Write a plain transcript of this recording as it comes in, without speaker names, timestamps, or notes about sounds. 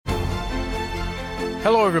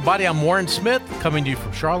Hello, everybody. I'm Warren Smith, coming to you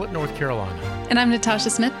from Charlotte, North Carolina. And I'm Natasha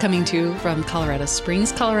Smith, coming to you from Colorado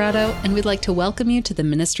Springs, Colorado, and we'd like to welcome you to the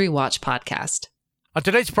Ministry Watch podcast. On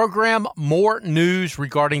today's program, more news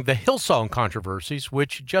regarding the Hillsong controversies,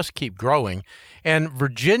 which just keep growing, and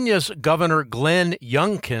Virginia's Governor Glenn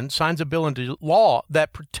Youngkin signs a bill into law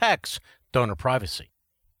that protects donor privacy.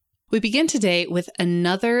 We begin today with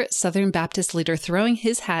another Southern Baptist leader throwing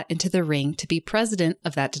his hat into the ring to be president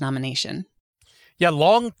of that denomination. Yeah,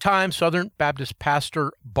 longtime Southern Baptist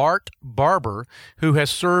pastor Bart Barber, who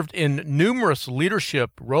has served in numerous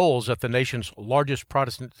leadership roles at the nation's largest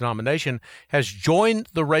Protestant denomination, has joined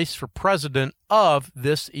the race for president of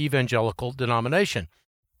this evangelical denomination.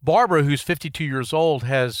 Barber, who's 52 years old,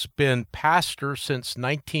 has been pastor since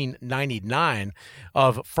 1999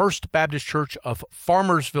 of First Baptist Church of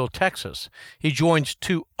Farmersville, Texas. He joins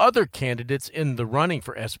two other candidates in the running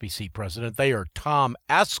for SBC president. They are Tom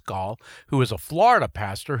Askell, who is a Florida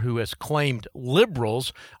pastor who has claimed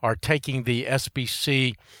liberals are taking the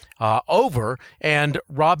SBC over, and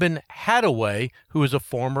Robin Hadaway, who is a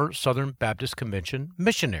former Southern Baptist Convention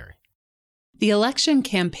missionary. The election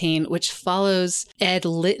campaign, which follows Ed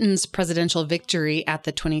Litton's presidential victory at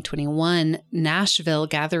the 2021 Nashville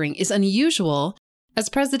gathering, is unusual, as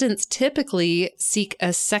presidents typically seek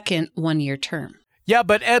a second one-year term. Yeah,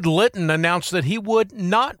 but Ed Litton announced that he would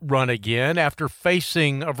not run again after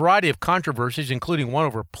facing a variety of controversies, including one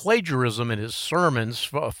over plagiarism in his sermons,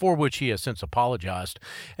 for which he has since apologized.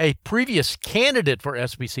 A previous candidate for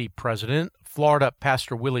SBC president, Florida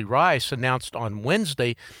Pastor Willie Rice, announced on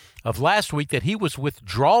Wednesday of last week that he was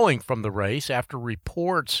withdrawing from the race after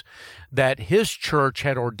reports that his church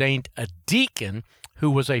had ordained a deacon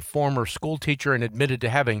who was a former school teacher and admitted to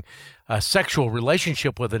having a sexual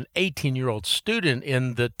relationship with an 18-year-old student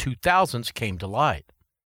in the 2000s came to light.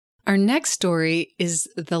 Our next story is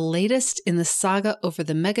the latest in the saga over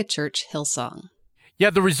the megachurch Hillsong. Yeah,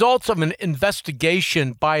 the results of an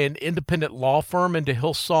investigation by an independent law firm into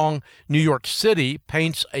Hillsong, New York City,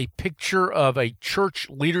 paints a picture of a church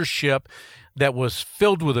leadership that was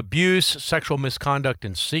filled with abuse, sexual misconduct,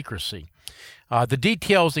 and secrecy. The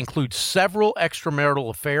details include several extramarital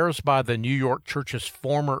affairs by the New York Church's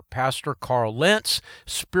former pastor, Carl Lentz,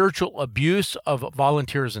 spiritual abuse of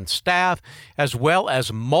volunteers and staff, as well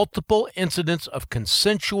as multiple incidents of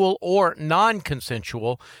consensual or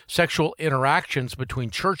non-consensual sexual interactions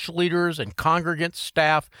between church leaders and congregants,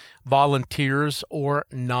 staff, volunteers, or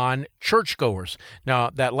non-churchgoers. Now,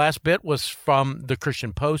 that last bit was from the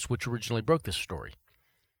Christian Post, which originally broke this story.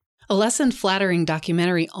 A less than flattering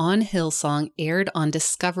documentary on Hillsong aired on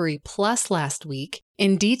Discovery Plus last week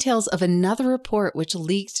in details of another report which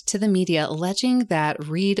leaked to the media alleging that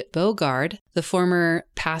Reed Bogard, the former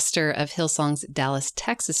pastor of Hillsong's Dallas,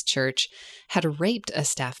 Texas church, had raped a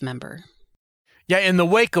staff member. Yeah, in the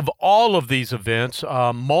wake of all of these events,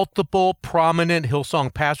 multiple prominent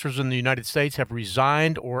Hillsong pastors in the United States have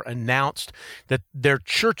resigned or announced that their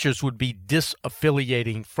churches would be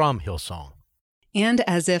disaffiliating from Hillsong. And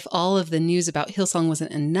as if all of the news about Hillsong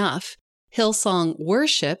wasn't enough, Hillsong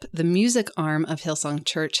Worship, the music arm of Hillsong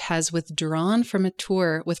Church, has withdrawn from a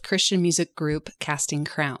tour with Christian music group Casting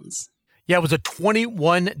Crowns. Yeah, it was a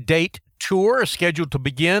 21-date tour scheduled to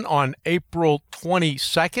begin on April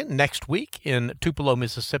 22nd, next week, in Tupelo,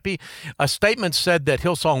 Mississippi. A statement said that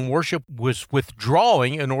Hillsong Worship was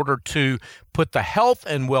withdrawing in order to put the health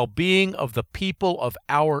and well-being of the people of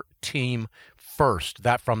our team first.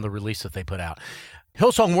 That from the release that they put out.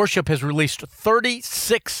 Hillsong Worship has released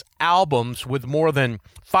 36 albums with more than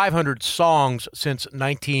 500 songs since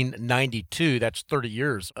 1992. That's 30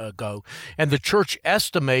 years ago. And the church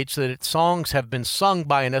estimates that its songs have been sung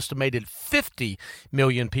by an estimated 50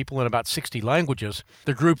 million people in about 60 languages.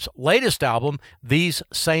 The group's latest album, These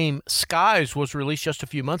Same Skies, was released just a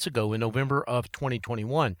few months ago in November of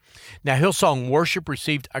 2021. Now, Hillsong Worship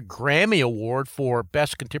received a Grammy Award for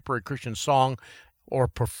Best Contemporary Christian Song or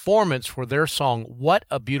performance for their song, What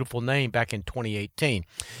a Beautiful Name, back in 2018.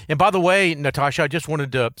 And by the way, Natasha, I just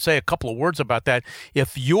wanted to say a couple of words about that.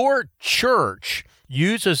 If your church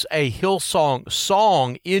uses a Hillsong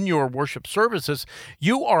song in your worship services,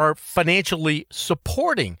 you are financially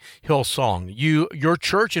supporting Hillsong. Your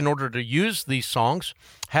church, in order to use these songs,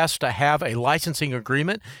 has to have a licensing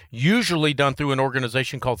agreement, usually done through an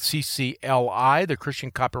organization called CCLI, the Christian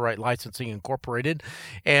Copyright Licensing Incorporated.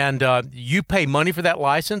 And you pay money for that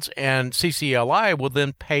license, and CCLI will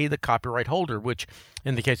then pay the copyright holder, which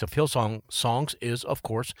in the case of Hillsong songs is, of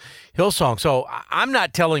course, Hillsong. So I'm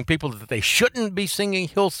not telling people that they shouldn't be singing singing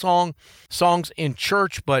Hillsong songs in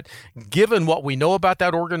church. But given what we know about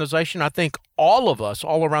that organization, I think all of us,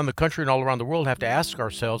 all around the country and all around the world, have to ask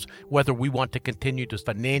ourselves whether we want to continue to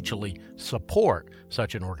financially support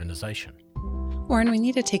such an organization. Warren, we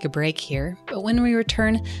need to take a break here, but when we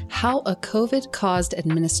return, how a COVID-caused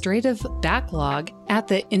administrative backlog at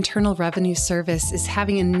the Internal Revenue Service is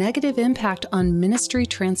having a negative impact on ministry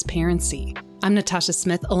transparency. I'm Natasha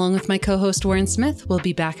Smith, along with my co-host Warren Smith. We'll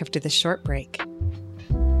be back after this short break.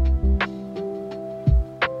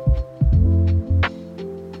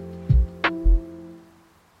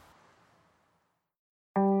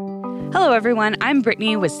 Hello, everyone. I'm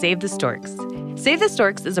Brittany with Save the Storks. Save the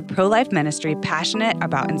Storks is a pro-life ministry passionate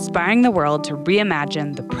about inspiring the world to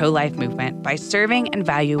reimagine the pro-life movement by serving and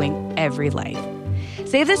valuing every life.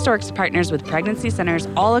 Save the Storks partners with pregnancy centers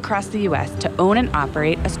all across the U.S. to own and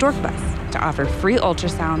operate a stork bus to offer free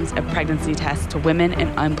ultrasounds and pregnancy tests to women in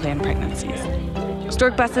unplanned pregnancies.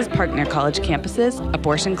 Stork buses park near college campuses,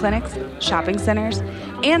 abortion clinics, shopping centers,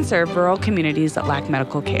 and serve rural communities that lack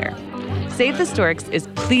medical care. Save the Storks is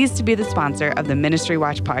pleased to be the sponsor of the Ministry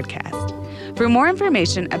Watch podcast. For more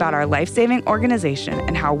information about our life-saving organization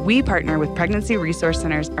and how we partner with pregnancy resource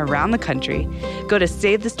centers around the country, go to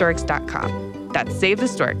SaveTheStorks.com. That's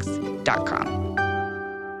SaveTheStorks.com.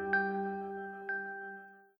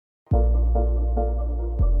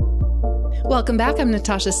 Welcome back. I'm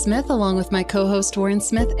Natasha Smith, along with my co-host Warren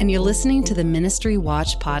Smith, and you're listening to the Ministry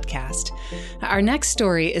Watch podcast. Our next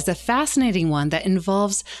story is a fascinating one that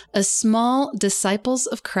involves a small Disciples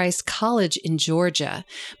of Christ college in Georgia.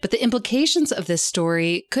 But the implications of this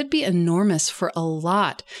story could be enormous for a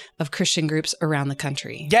lot of Christian groups around the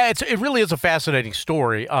country. Yeah, it really is a fascinating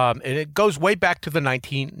story. And it goes way back to the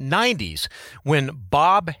 1990s when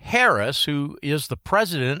Bob Harris, who is the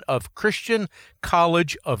president of Christian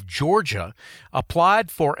College of Georgia, applied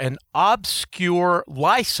for an obscure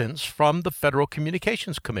license from the Federal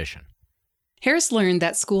Communications Commission. Harris learned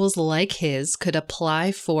that schools like his could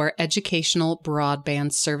apply for educational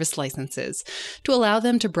broadband service licenses to allow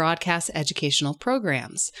them to broadcast educational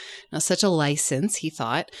programs. Now, such a license, he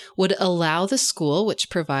thought, would allow the school, which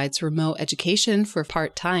provides remote education for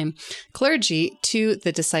part-time clergy to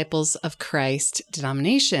the Disciples of Christ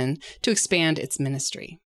denomination, to expand its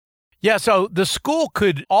ministry. Yeah, so the school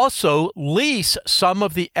could also lease some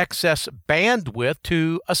of the excess bandwidth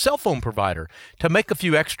to a cell phone provider to make a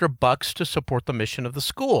few extra bucks to support the mission of the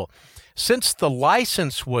school. Since the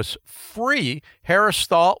license was free, Harris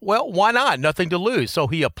thought, well, why not? Nothing to lose. So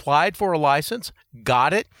he applied for a license,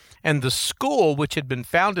 got it, and the school, which had been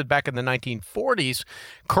founded back in the 1940s,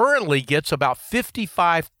 currently gets about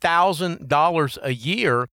 $55,000 a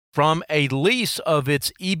year from a lease of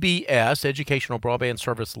its EBS, Educational Broadband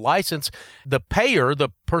Service license. The payer, the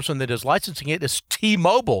person that is licensing it, is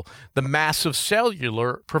T-Mobile, the massive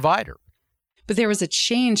cellular provider. But there was a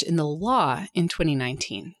change in the law in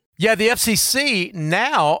 2019. Yeah, the FCC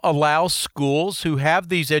now allows schools who have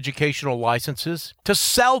these educational licenses to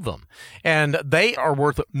sell them, and they are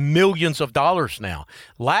worth millions of dollars now.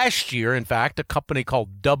 Last year, in fact, a company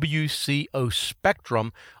called WCO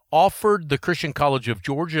Spectrum offered the Christian College of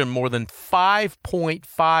Georgia more than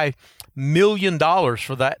 $5.5 million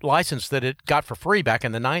for that license that it got for free back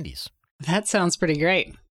in the 90s. That sounds pretty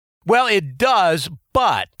great. Well, it does,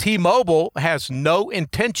 but T-Mobile has no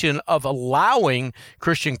intention of allowing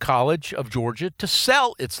Christian College of Georgia to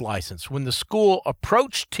sell its license. When the school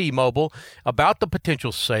approached T-Mobile about the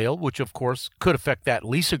potential sale, which of course could affect that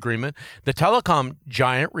lease agreement, the telecom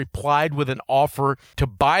giant replied with an offer to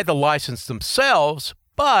buy the license themselves,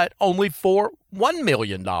 but only for $1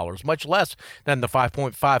 million, much less than the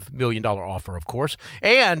 $5.5 million offer, of course.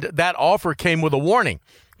 And that offer came with a warning.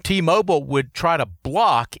 T-Mobile would try to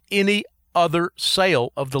block any other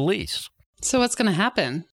sale of the lease. So what's going to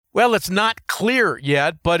happen? Well, it's not clear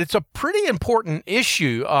yet, but it's a pretty important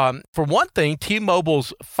issue. For one thing,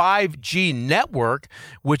 T-Mobile's 5G network,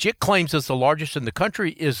 which it claims is the largest in the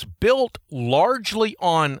country, is built largely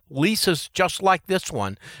on leases just like this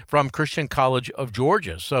one from Christian College of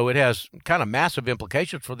Georgia. So it has kind of massive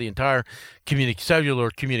implications for the entire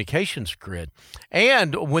cellular communications grid.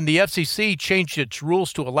 And when the FCC changed its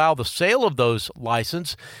rules to allow the sale of those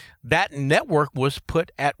licenses, that network was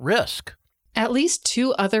put at risk. At least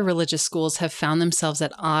 2 other religious schools have found themselves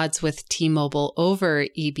at odds with T-Mobile over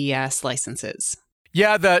EBS licenses.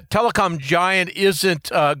 Yeah, the telecom giant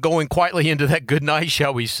isn't going quietly into that good night,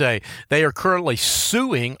 shall we say. They are currently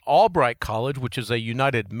suing Albright College, which is a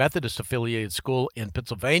United Methodist affiliated school in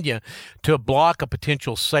Pennsylvania, to block a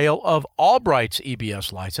potential sale of Albright's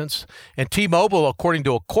EBS license. And T-Mobile, according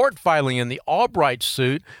to a court filing in the Albright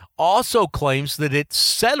suit, also claims that it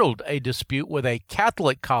settled a dispute with a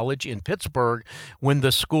Catholic college in Pittsburgh when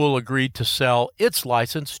the school agreed to sell its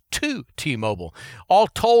license to T-Mobile. All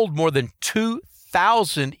told, more than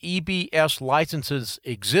 2,000 EBS licenses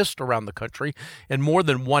exist around the country, and more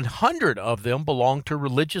than 100 of them belong to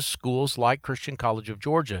religious schools like Christian College of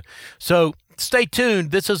Georgia. So stay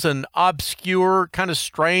tuned. This is an obscure, kind of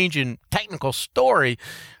strange and technical story,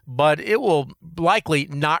 but it will likely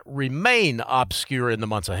not remain obscure in the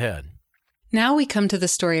months ahead. Now we come to the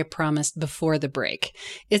story I promised before the break.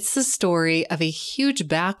 It's the story of a huge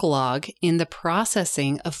backlog in the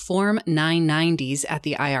processing of Form 990s at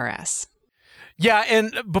the IRS. Yeah,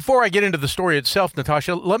 and before I get into the story itself,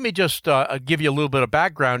 Natasha, let me just give you a little bit of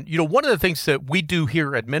background. You know, one of the things that we do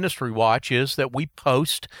here at Ministry Watch is that we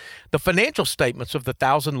post the financial statements of the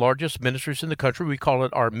 1,000 largest ministries in the country. We call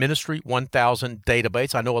it our Ministry 1000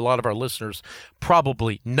 database. I know a lot of our listeners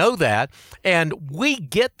probably know that. And we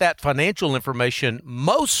get that financial information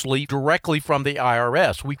mostly directly from the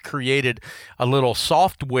IRS. We've created a little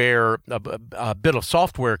software, a bit of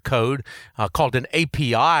software code called an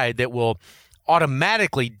API that will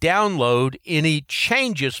automatically download any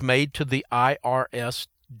changes made to the IRS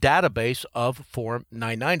database of Form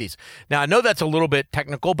 990s. Now, I know that's a little bit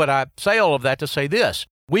technical, but I say all of that to say this.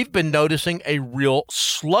 We've been noticing a real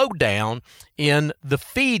slowdown in the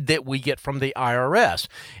feed that we get from the IRS.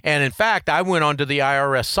 And in fact, I went onto the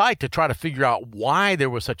IRS site to try to figure out why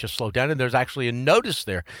there was such a slowdown. And there's actually a notice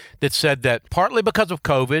there that said that partly because of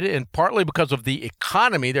COVID and partly because of the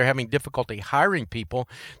economy, they're having difficulty hiring people.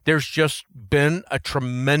 There's just been a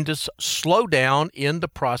tremendous slowdown in the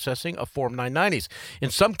processing of Form 990s.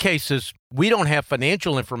 In some cases, we don't have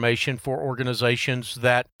financial information for organizations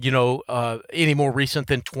that, any more recent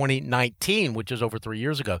than 2019, which is over 3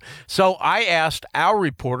 years ago. So I asked our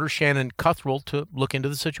reporter, Shannon Cuthrell, to look into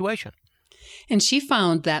the situation. And she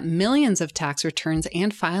found that millions of tax returns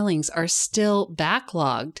and filings are still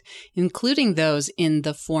backlogged, including those in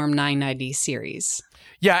the Form 990 series.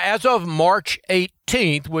 Yeah, as of March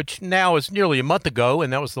 18th, which now is nearly a month ago,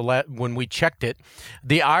 and that was when we checked it,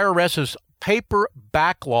 the IRS's paper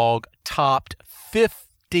backlog topped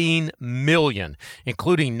 15 million,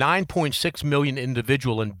 including 9.6 million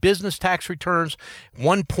individual and business tax returns,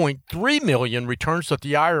 1.3 million returns that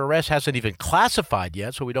the IRS hasn't even classified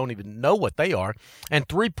yet, so we don't even know what they are, and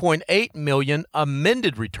 3.8 million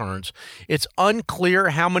amended returns. It's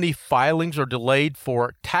unclear how many filings are delayed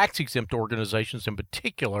for tax-exempt organizations in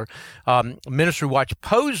particular. Ministry Watch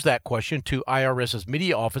posed that question to IRS's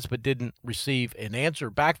media office, but didn't receive an answer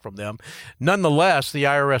back from them. Nonetheless, the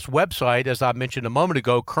IRS website, as I mentioned a moment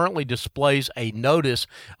ago, currently displays a notice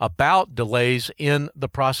about delays in the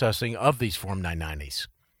processing of these Form 990s.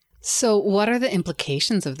 So what are the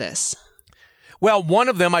implications of this? Well, one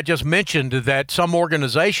of them I just mentioned, that some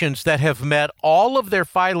organizations that have met all of their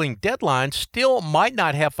filing deadlines still might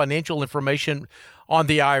not have financial information on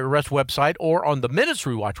the IRS website or on the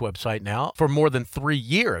Ministry Watch website now for more than 3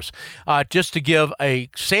 years. Just to give a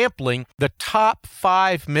sampling, the top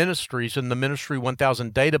 5 ministries in the Ministry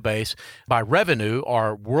 1000 database by revenue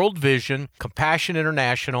are World Vision, Compassion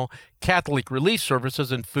International, Catholic Relief Services,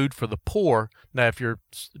 and Food for the Poor. Now, if you've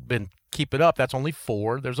been keep it up, that's only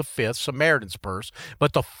 4. There's a 5th, Samaritan's Purse.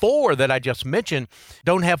 But the 4 that I just mentioned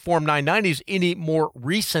don't have Form 990s any more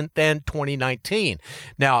recent than 2019.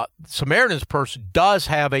 Now, Samaritan's Purse does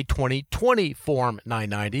have a 2020 Form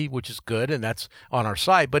 990, which is good, and that's on our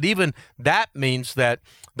site. But even that means that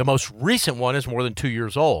the most recent one is more than 2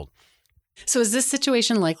 years old. So is this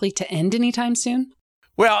situation likely to end anytime soon?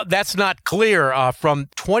 Well, that's not clear. From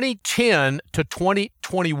 2010 to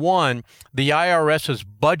 2021, the IRS's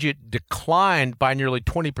budget declined by nearly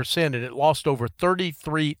 20%, and it lost over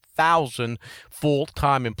 33,000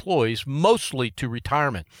 full-time employees, mostly to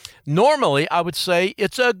retirement. Normally, I would say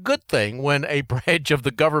it's a good thing when a branch of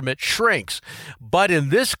the government shrinks. But in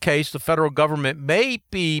this case, the federal government may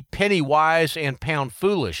be penny wise and pound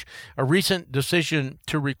foolish. A recent decision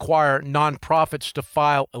to require nonprofits to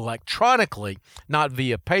file electronically, not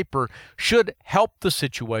via paper, should help the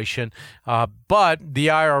situation. But the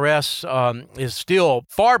IRS is still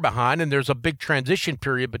far behind, and there's a big transition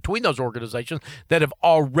period between those organizations that have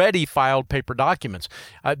already filed paper documents.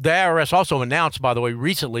 The IRS also announced, by the way,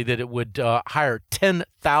 recently that it would hire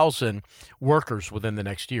 10,000 workers within the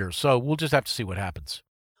next year. So we'll just have to see what happens.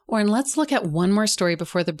 Warren, let's look at one more story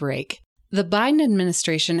before the break. The Biden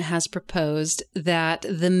administration has proposed that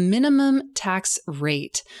the minimum tax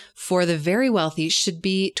rate for the very wealthy should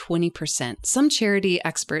be 20%. Some charity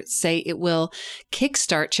experts say it will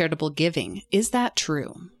kickstart charitable giving. Is that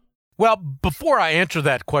true? Well, before I answer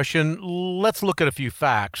that question, let's look at a few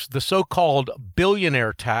facts. The so-called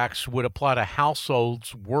billionaire tax would apply to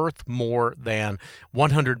households worth more than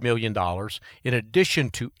 $100 million. In addition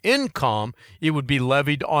to income, it would be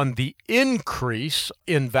levied on the increase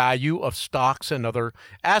in value of stocks and other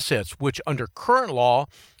assets, which under current law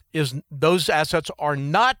is those assets are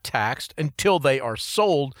not taxed until they are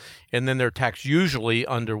sold, and then they're taxed usually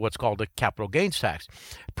under what's called a capital gains tax.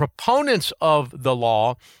 Proponents of the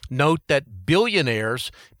law note that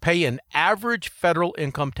billionaires pay an average federal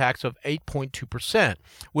income tax of 8.2%,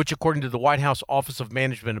 which according to the White House Office of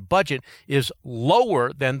Management and Budget is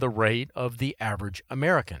lower than the rate of the average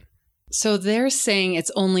American. So they're saying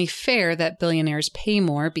it's only fair that billionaires pay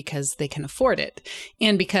more because they can afford it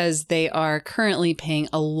and because they are currently paying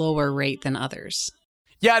a lower rate than others.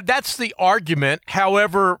 Yeah, that's the argument.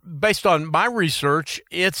 However, based on my research,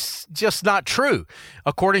 it's just not true.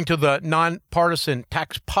 According to the Nonpartisan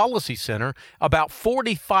Tax Policy Center, about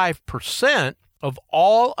 45% of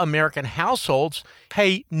all American households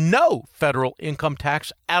pay no federal income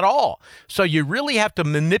tax at all. So you really have to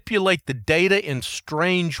manipulate the data in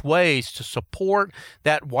strange ways to support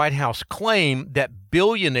that White House claim that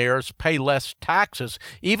billionaires pay less taxes,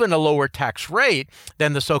 even a lower tax rate,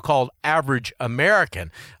 than the so-called average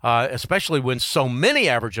American, especially when so many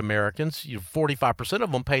average Americans, 45%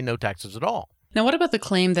 of them, pay no taxes at all. Now, what about the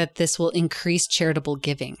claim that this will increase charitable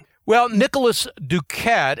giving? Well, Nicholas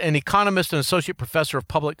Duquette, an economist and associate professor of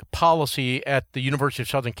public policy at the University of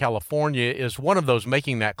Southern California, is one of those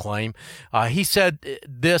making that claim. He said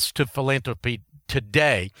this to Philanthropy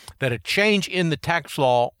Today, that a change in the tax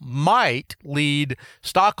law might lead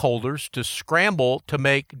stockholders to scramble to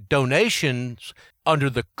make donations under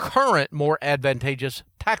the current, more advantageous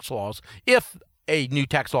tax laws if a new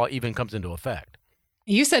tax law even comes into effect.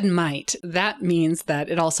 You said might. That means that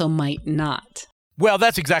it also might not. Well,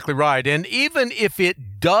 that's exactly right. And even if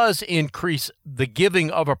it does increase the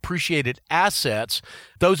giving of appreciated assets,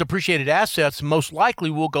 those appreciated assets most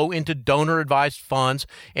likely will go into donor-advised funds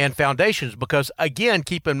and foundations because, again,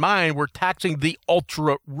 keep in mind, we're taxing the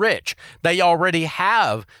ultra-rich. They already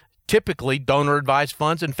have typically donor-advised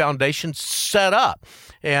funds and foundations set up,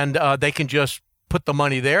 and they can just put the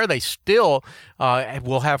money there. They still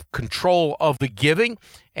will have control of the giving.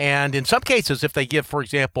 And in some cases, if they give, for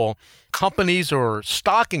example, companies or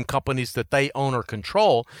stock in companies that they own or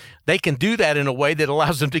control, they can do that in a way that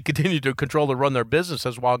allows them to continue to control and run their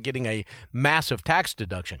businesses while getting a massive tax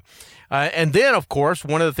deduction. And then, of course,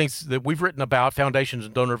 one of the things that we've written about foundations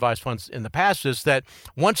and donor advised funds in the past is that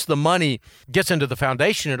once the money gets into the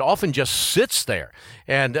foundation, it often just sits there.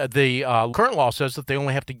 And the current law says that they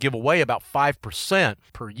only have to give away about 5%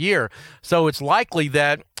 per year. So it's likely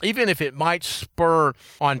that even if it might spur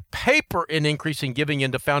on paper an increase in giving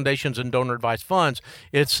into foundations and donor advised funds,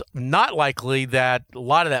 it's not likely that a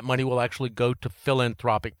lot of that money will actually go to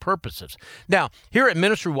philanthropic purposes. Now, here at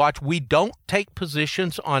Ministry Watch, we don't take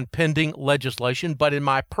positions on pending legislation, but in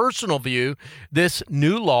my personal view, this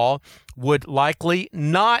new law would likely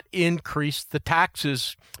not increase the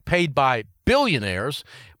taxes paid by billionaires.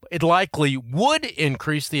 It likely would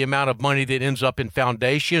increase the amount of money that ends up in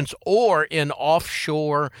foundations or in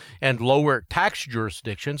offshore and lower tax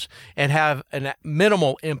jurisdictions and have a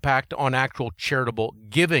minimal impact on actual charitable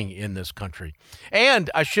giving in this country. And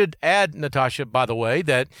I should add, Natasha, by the way,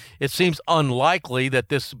 that it seems unlikely that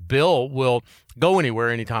this bill will go anywhere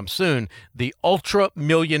anytime soon. The Ultra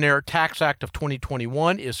Millionaire Tax Act of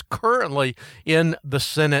 2021 is currently in the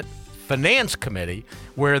Senate Finance Committee,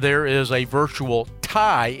 where there is a virtual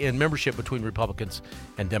tie in membership between Republicans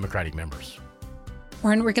and Democratic members.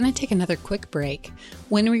 Warren, we're going to take another quick break.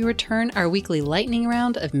 When we return, our weekly lightning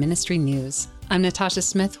round of ministry news. I'm Natasha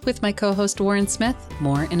Smith with my co-host Warren Smith.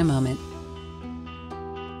 More in a moment.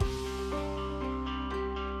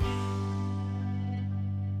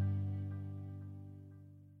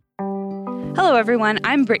 Hello, everyone.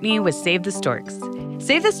 I'm Brittany with Save the Storks.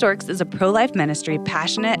 Save the Storks is a pro-life ministry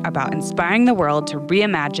passionate about inspiring the world to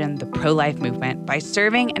reimagine the pro-life movement by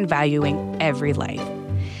serving and valuing every life.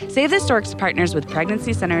 Save the Storks partners with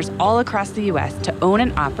pregnancy centers all across the U.S. to own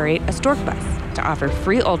and operate a stork bus to offer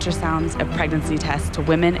free ultrasounds and pregnancy tests to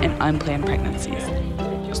women in unplanned pregnancies.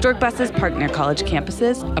 Stork buses park near college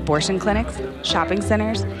campuses, abortion clinics, shopping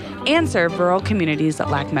centers, and serve rural communities that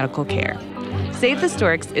lack medical care. Save the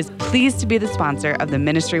Storks is pleased to be the sponsor of the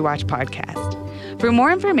Ministry Watch podcast. For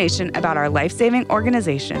more information about our life-saving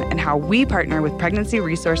organization and how we partner with pregnancy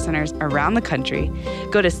resource centers around the country,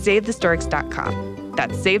 go to SaveTheStorks.com.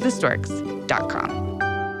 That's SaveTheStorks.com.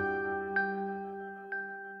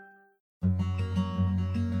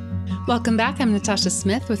 Welcome back. I'm Natasha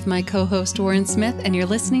Smith with my co-host Warren Smith, and you're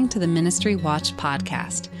listening to the Ministry Watch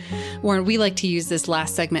podcast. Warren, we like to use this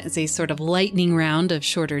last segment as a sort of lightning round of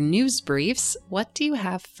shorter news briefs. What do you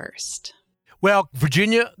have first? Well,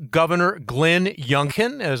 Virginia Governor Glenn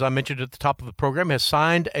Youngkin, as I mentioned at the top of the program, has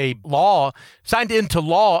signed into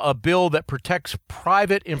law a bill that protects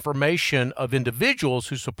private information of individuals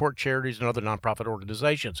who support charities and other nonprofit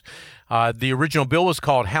organizations. The original bill was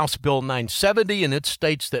called House Bill 970, and it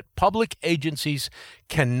states that public agencies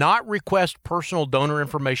cannot request personal donor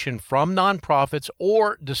information from nonprofits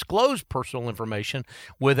or disclose personal information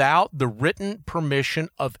without the written permission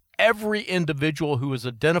of every individual who is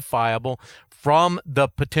identifiable from the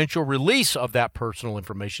potential release of that personal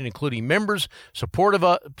information, including members,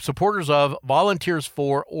 supporters of, volunteers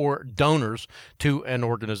for, or donors to an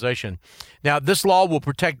organization. Now, this law will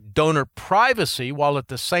protect donor privacy while at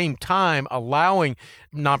the same time allowing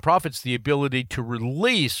nonprofits the ability to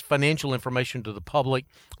release financial information to the public,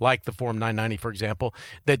 like the Form 990, for example,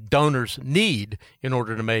 that donors need in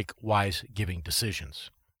order to make wise giving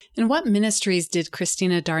decisions. And what ministries did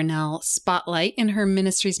Christina Darnell spotlight in her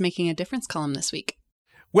Ministries Making a Difference column this week?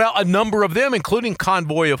 Well, a number of them, including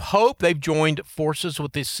Convoy of Hope, they've joined forces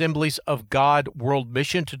with the Assemblies of God World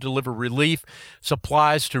Mission to deliver relief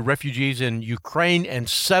supplies to refugees in Ukraine and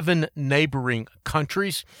 7 neighboring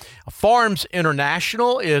countries. Farms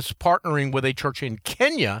International is partnering with a church in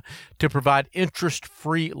Kenya to provide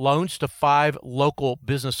interest-free loans to 5 local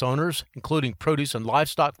business owners, including produce and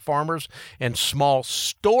livestock farmers and small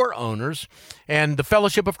store owners. And the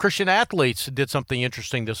Fellowship of Christian Athletes did something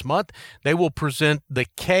interesting this month. They will present the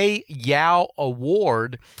Kay Yow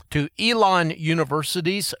Award to Elon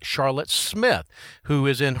University's Charlotte Smith, who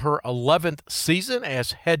is in her 11th season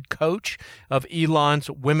as head coach of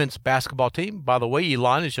Elon's women's basketball team. By the way,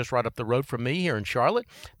 Elon is just right up the road from me here in Charlotte.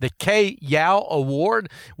 The Kay Yow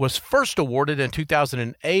Award was first awarded in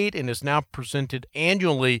 2008 and is now presented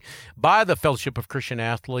annually by the Fellowship of Christian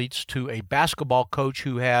Athletes to a basketball coach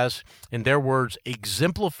who has, in their words,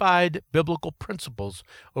 exemplified biblical principles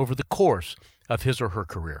over the course of his or her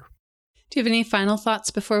career. Do you have any final thoughts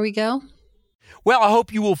before we go? Well, I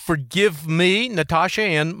hope you will forgive me, Natasha,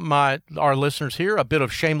 and our listeners here, a bit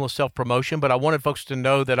of shameless self-promotion, but I wanted folks to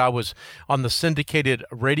know that I was on the syndicated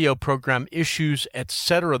radio program Issues,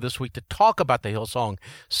 Etc. this week to talk about the Hillsong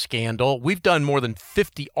scandal. We've done more than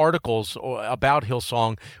 50 articles about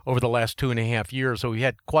Hillsong over the last 2.5 years, so we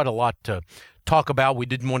had quite a lot to talk about. We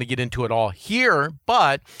didn't want to get into it all here,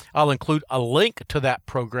 but I'll include a link to that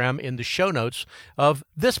program in the show notes of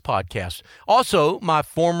this podcast. Also, my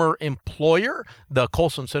former employer, the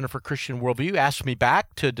Colson Center for Christian Worldview, asked me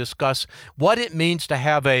back to discuss what it means to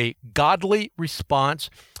have a godly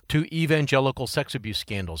response to evangelical sex abuse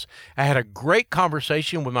scandals. I had a great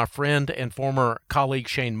conversation with my friend and former colleague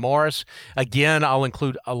Shane Morris. Again, I'll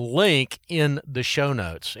include a link in the show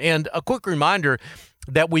notes. And a quick reminder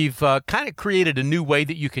that we've kind of created a new way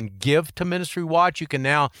that you can give to Ministry Watch. You can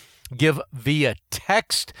now give via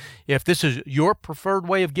text. If this is your preferred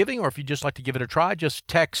way of giving, or if you'd just like to give it a try, just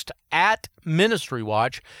text at Ministry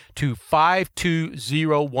Watch to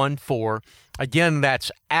 52014. Again,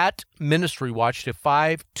 that's at Ministry Watch to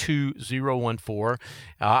 52014.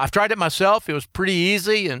 I've tried it myself. It was pretty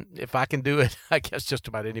easy, and if I can do it, I guess just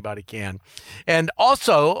about anybody can. And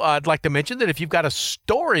also, I'd like to mention that if you've got a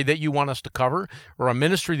story that you want us to cover or a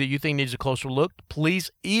ministry that you think needs a closer look,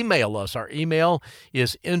 please email us. Our email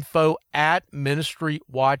is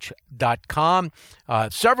info@ministrywatch.com.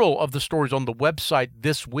 Several of the stories on the website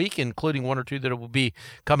this week, including 1 or 2 that will be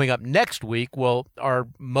coming up next week, are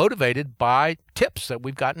motivated by tips that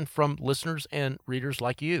we've gotten from listeners and readers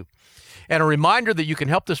like you. And a reminder that you can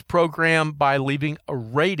help this program by leaving a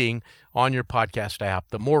rating on your podcast app.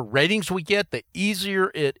 The more ratings we get, the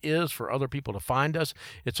easier it is for other people to find us.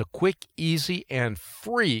 It's a quick, easy, and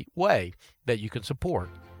free way that you can support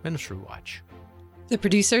Ministry Watch. The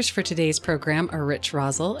producers for today's program are Rich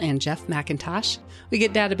Rosell and Jeff McIntosh. We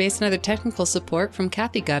get database and other technical support from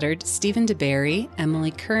Kathy Guttard, Stephen DeBerry,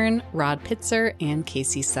 Emily Kern, Rod Pitzer, and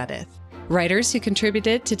Casey Suddeth. Writers who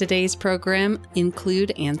contributed to today's program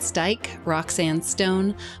include Ann Steich, Roxanne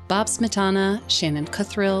Stone, Bob Smetana, Shannon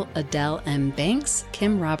Cuthrill, Adele M. Banks,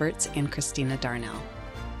 Kim Roberts, and Christina Darnell.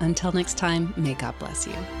 Until next time, may God bless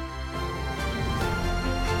you.